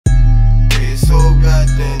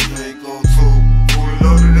got that Draco too. Fully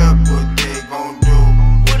loaded up, what they gon' do?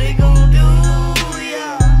 What they gon' do,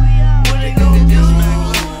 yeah? What they gon' do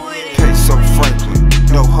with it? Peso Franklin,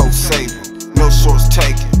 no hoe saving, no shorts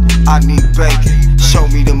taken. I need bacon, show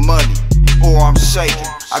me the money, or I'm shaking.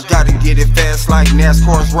 I gotta get it fast like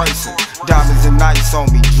NASCAR's racing. Diamonds and ice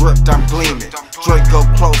on me, dripped, I'm gleaming. Draco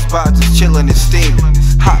close by, just chillin' and steaming.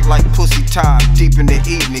 Hot like pussy time, deep in the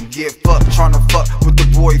evening. Get fucked, tryna fuck with the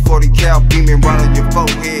boy 40 cal beaming right on your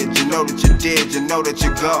forehead. You know that you're dead, you know that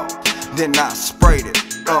you're gone. Then I sprayed it,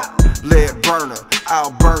 lead burner,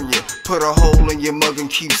 I'll burn you. Put a hole in your mug and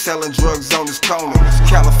keep selling drugs on this corner.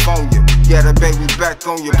 California, yeah, the baby back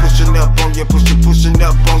on you, pushing up on you, pushing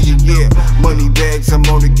up on you, yeah. Money bags, I'm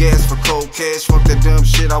on the gas for cold cash. Fuck the dumb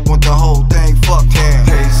shit, I want the whole thing, fuck cash.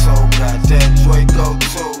 Peso got that Draco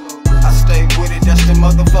too. I stay with it, that's the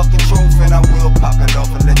motherfucking truth. And I will pop it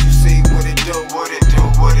off and let you see what it do, what it do,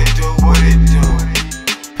 what it do, what it do.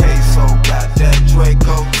 Peso got that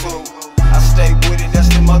Draco too. I stay with it, that's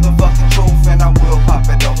the motherfucking truth. And I will pop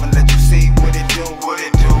it off and let you see what it do, what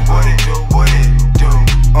it do, what it do, what it do.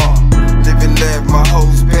 Living live, my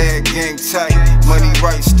hoes bad, gang tight. Money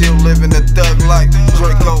right, still living a thug life.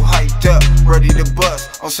 Draco hyped up, ready to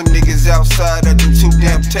bust. On some niggas outside acting too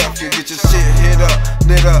damn tough. You get your shit hit up,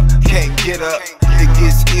 lit up, can't get up. It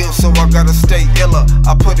gets ill, so I gotta stay iller.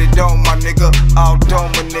 I put it on my nigga, I'll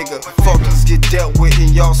dome a nigga. Focus get dealt with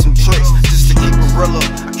and y'all some tricks, just to keep it realer.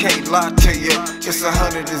 I can't lie to you, it's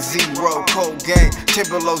 100 to 0. Cold game,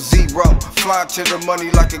 10 below 0. Fly to the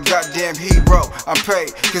money like a goddamn hero. I'm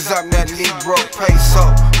paid, cause I'm that Negro. Peso,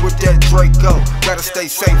 with that Draco. Gotta stay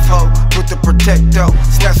safe, ho, with the Protecto.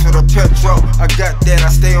 Snatch for the petrol, I got that,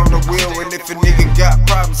 I stay on the wheel. And if a nigga got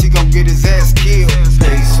problems, he gon' get his ass killed.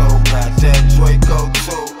 Peso got that Draco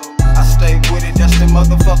too. I stay with it, that's the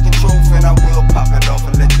motherfucking truth. And I will pop it off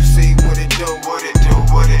and let you see what it do, what it do,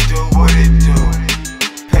 what it do, what it do.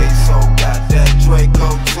 Peso got that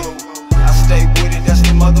Draco too. I stay with it, that's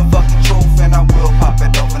the motherfucking truth. And I will pop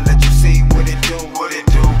it off and let you see what it do, what it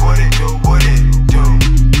do, what it do, what it do.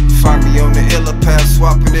 Find me on the illa path,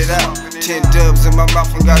 swapping it out. 10 dubs in my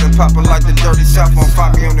mouth and got it poppin' like the dirty south. Won't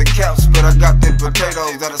find me on the couch, but I got them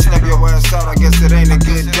potatoes that'll snap your ass out. I guess it ain't a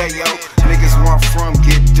good day, yo. Niggas want from,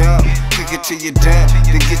 get done. Cook it till you're done,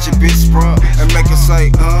 then get your bitch sprung and make her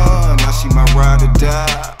say, now she my ride or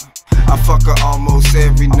die. I fuck her almost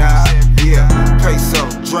every night, yeah. Peso,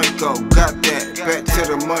 Draco, got that, back to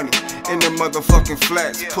the money. In the motherfucking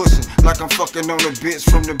flats, pushing like I'm fucking on a bitch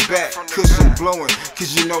from the back. Cushion blowing,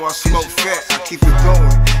 cause you know I smoke fat. I keep it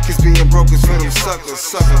going, cause being broke is for them suckers.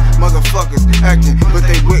 Motherfuckers acting, but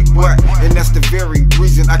they wick whack. And that's the very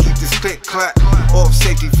reason I keep this click clack. Off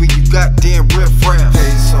safety for you goddamn riff raps.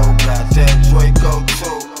 Peso got that Draco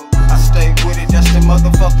too. I stay with it, that's the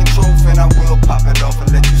motherfucking truth. And I will pop it off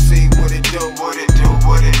and let you see what it do, what it do,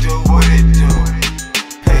 what it do, what it do.